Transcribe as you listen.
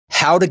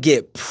how to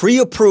get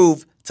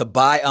pre-approved to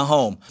buy a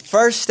home.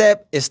 First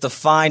step is to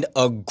find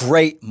a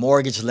great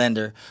mortgage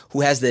lender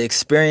who has the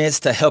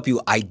experience to help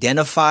you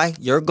identify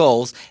your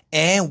goals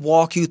and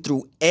walk you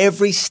through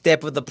every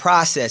step of the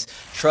process.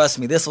 Trust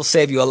me, this will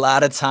save you a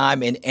lot of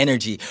time and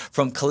energy,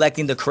 from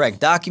collecting the correct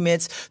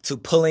documents to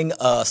pulling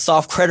a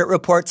soft credit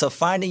report to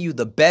finding you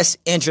the best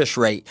interest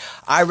rate.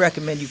 I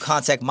recommend you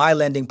contact my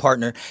lending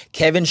partner,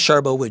 Kevin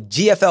Sherbo with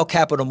GFL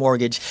Capital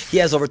Mortgage. He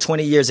has over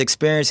 20 years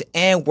experience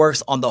and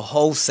works on the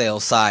wholesale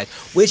side,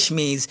 which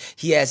means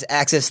he has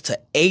access to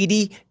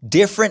 80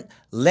 different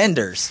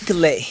lenders. You can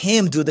let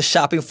him do the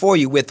shopping for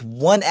you. With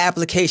one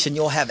application,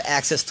 you'll have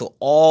access to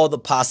all the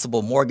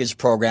possible mortgage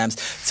programs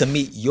to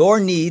meet your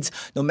needs,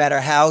 no matter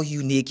how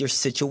unique your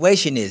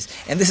situation is.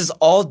 And this is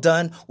all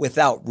done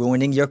without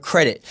ruining your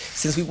credit.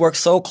 Since we work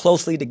so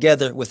closely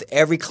together with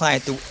every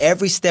client through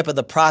every step of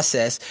the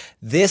process,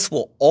 this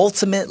will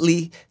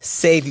ultimately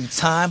save you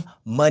time,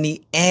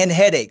 money, and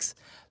headaches.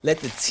 Let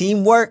the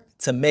team work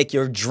to make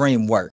your dream work.